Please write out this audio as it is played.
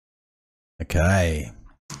Okay,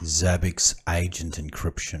 Zabbix agent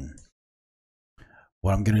encryption.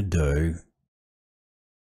 What I'm going to do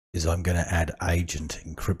is I'm going to add agent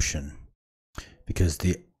encryption because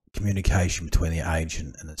the communication between the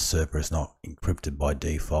agent and the server is not encrypted by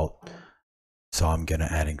default. So I'm going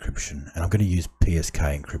to add encryption, and I'm going to use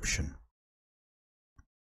PSK encryption.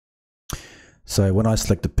 So when I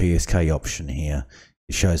select the PSK option here,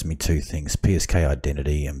 it shows me two things: PSK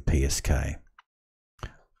identity and PSK.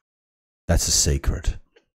 That's a secret.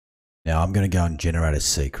 Now I'm going to go and generate a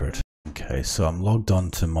secret. Okay, so I'm logged on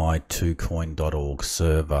to my 2coin.org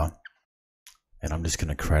server, and I'm just going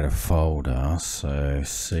to create a folder. So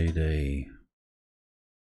cd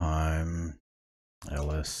home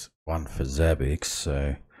ls one for Zabbix.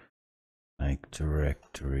 So make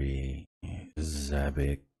directory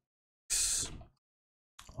Zabbix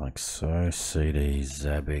like so, cd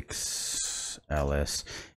Zabbix ls,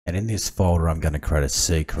 and in this folder I'm going to create a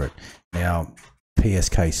secret. Now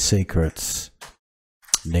PSK secrets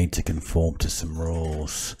need to conform to some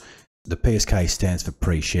rules. The PSK stands for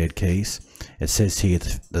pre-shared keys. It says here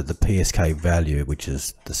that the PSK value, which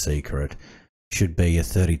is the secret, should be a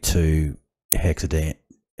 32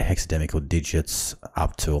 hexadecimal digits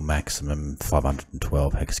up to a maximum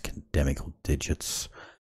 512 hexadecimal digits.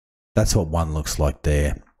 That's what one looks like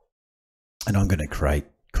there, and I'm going to create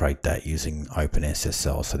that using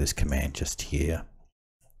openssl. So this command just here.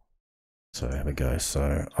 So here we go.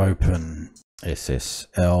 So openssl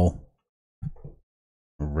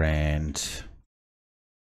rand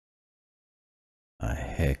a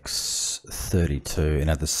hex 32, and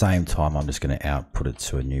at the same time I'm just going to output it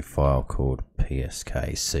to a new file called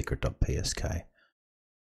PSK Secret.psk.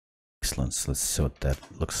 Excellent. So let's see what that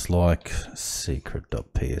looks like.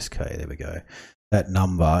 Secret.psk. There we go. That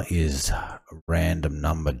number is a random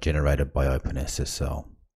number generated by openssl.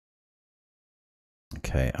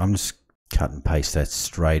 Okay, I'm just cut and paste that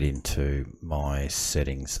straight into my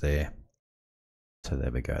settings there. So there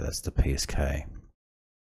we go. That's the PSK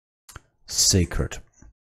secret.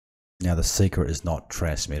 Now the secret is not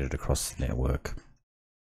transmitted across the network.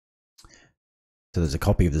 So there's a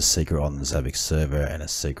copy of the secret on the Zabbix server and a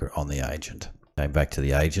secret on the agent. Okay, back to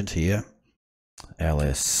the agent here.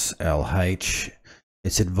 LSLH.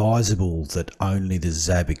 It's advisable that only the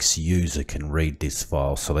Zabbix user can read this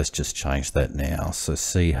file. So let's just change that now. So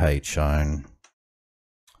chown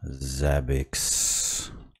Zabbix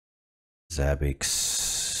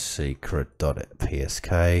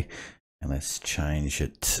secret.psk, and let's change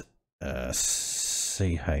it chmod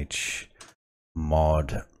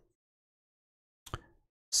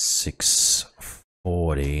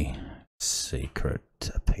 640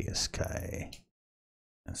 secret.psk.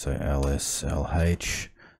 And so LSLH.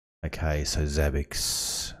 Okay, so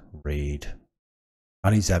Zabbix read.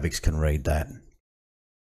 Only Zabbix can read that.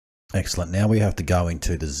 Excellent. Now we have to go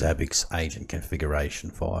into the Zabbix agent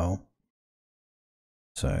configuration file.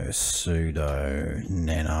 So sudo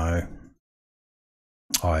nano.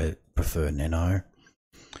 I prefer nano.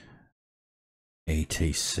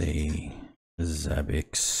 etc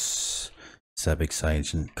Zabbix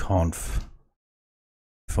agent conf.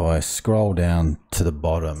 If I scroll down to the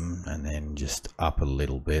bottom and then just up a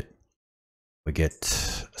little bit, we get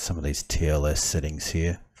some of these TLS settings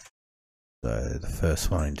here. So the first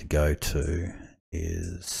one I need to go to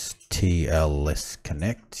is TLS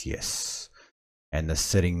connect. Yes. And the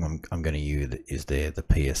setting I'm going to use is there, the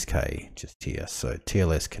PSK, just here. So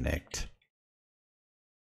TLS connect,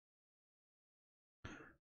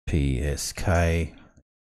 PSK,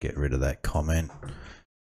 get rid of that comment.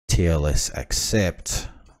 TLS accept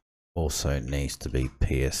also needs to be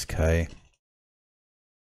PSK.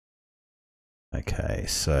 Okay,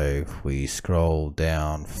 so if we scroll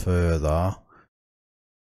down further,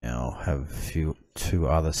 now I have two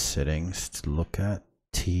other settings to look at.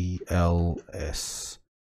 TLS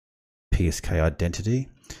PSK identity.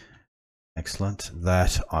 Excellent.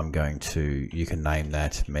 That I'm going to, you can name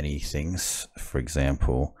that many things. For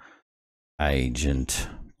example, agent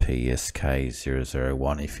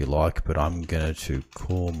PSK001 if you like, but I'm going to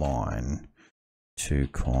call mine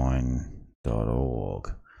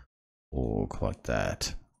 2coin.org like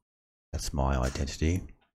that. That's my identity.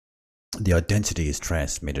 The identity is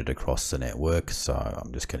transmitted across the network, so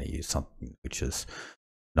I'm just going to use something which is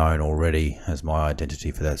known already as my identity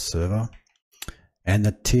for that server. And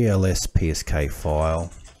the TLS PSK file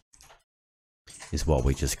is what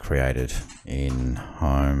we just created in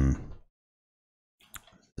home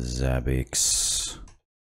Zabbix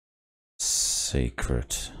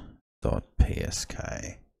secret.psk.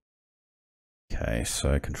 Okay,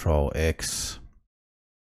 so Control X,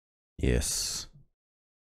 yes,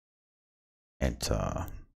 enter.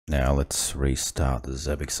 Now let's restart the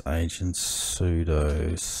Zabbix agent.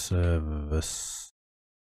 Sudo service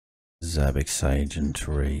Zabbix agent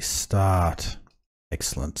restart.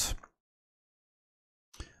 Excellent.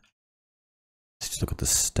 Let's just look at the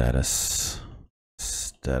status.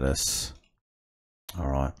 All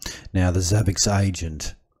right. Now the Zabbix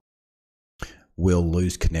agent will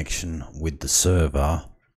lose connection with the server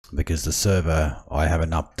because the server, I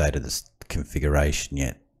haven't updated this configuration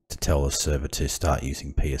yet to tell the server to start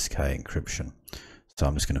using PSK encryption. So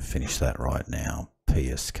I'm just going to finish that right now.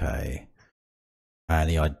 PSK. And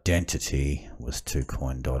the identity was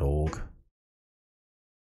 2coin.org.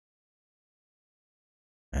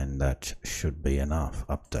 And that should be enough.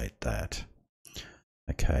 Update that.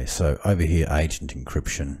 Okay, so over here, agent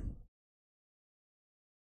encryption.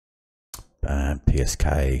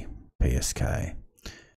 PSK.